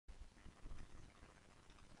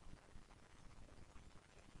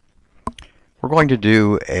We're going to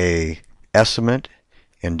do a estimate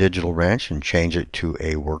in Digital Wrench and change it to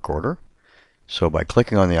a work order. So by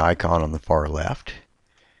clicking on the icon on the far left,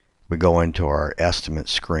 we go into our estimate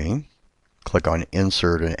screen, click on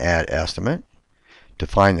Insert and Add Estimate. To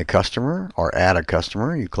find the customer or add a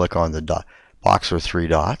customer, you click on the box with three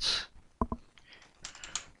dots.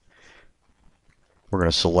 We're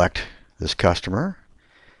going to select this customer.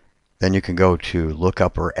 Then you can go to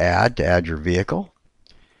Lookup or Add to add your vehicle.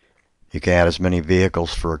 You can add as many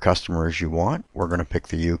vehicles for a customer as you want. We're going to pick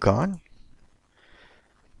the Yukon.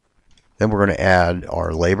 Then we're going to add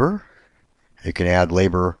our labor. You can add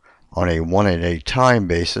labor on a one-at-a-time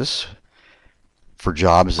basis for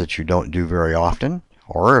jobs that you don't do very often.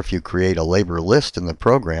 Or if you create a labor list in the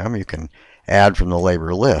program, you can add from the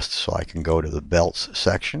labor list. So I can go to the belts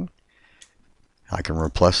section. I can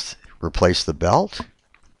replace the belt.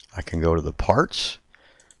 I can go to the parts.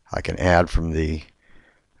 I can add from the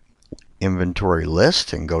inventory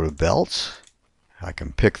list and go to belts. I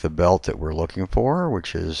can pick the belt that we're looking for,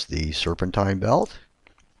 which is the serpentine belt.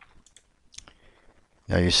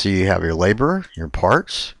 Now you see you have your labor, your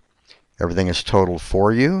parts. Everything is totaled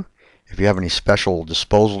for you. If you have any special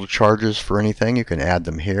disposal charges for anything, you can add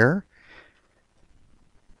them here.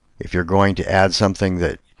 If you're going to add something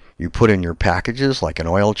that you put in your packages, like an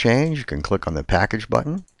oil change, you can click on the package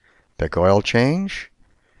button, pick oil change.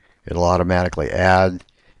 It'll automatically add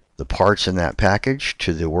the parts in that package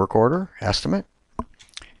to the work order estimate.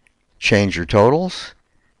 Change your totals,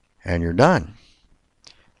 and you're done.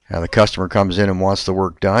 Now the customer comes in and wants the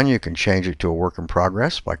work done. You can change it to a work in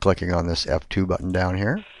progress by clicking on this F2 button down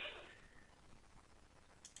here.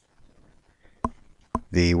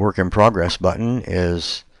 The work in progress button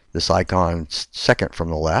is this icon second from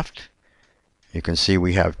the left. You can see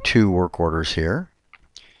we have two work orders here.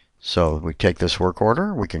 So we take this work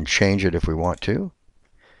order, we can change it if we want to,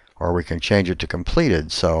 or we can change it to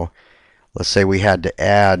completed. So let's say we had to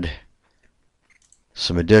add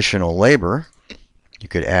some additional labor. You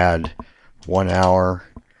could add 1 hour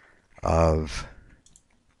of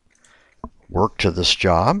work to this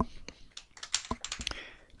job.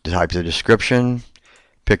 Type the description,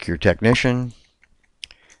 pick your technician,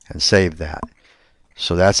 and save that.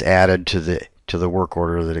 So that's added to the work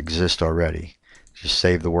order that exists already. Just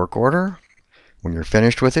save the work order. When you're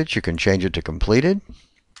finished with it, you can change it to completed.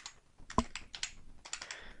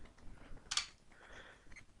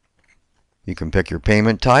 You can pick your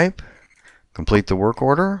payment type, complete the work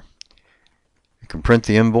order. You can print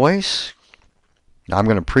the invoice. Now I'm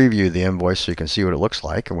going to preview the invoice so you can see what it looks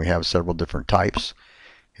like, and we have several different types.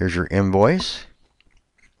 Here's your invoice.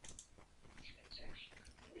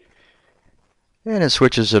 And it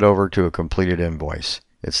switches it over to a completed invoice.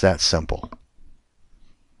 It's that simple.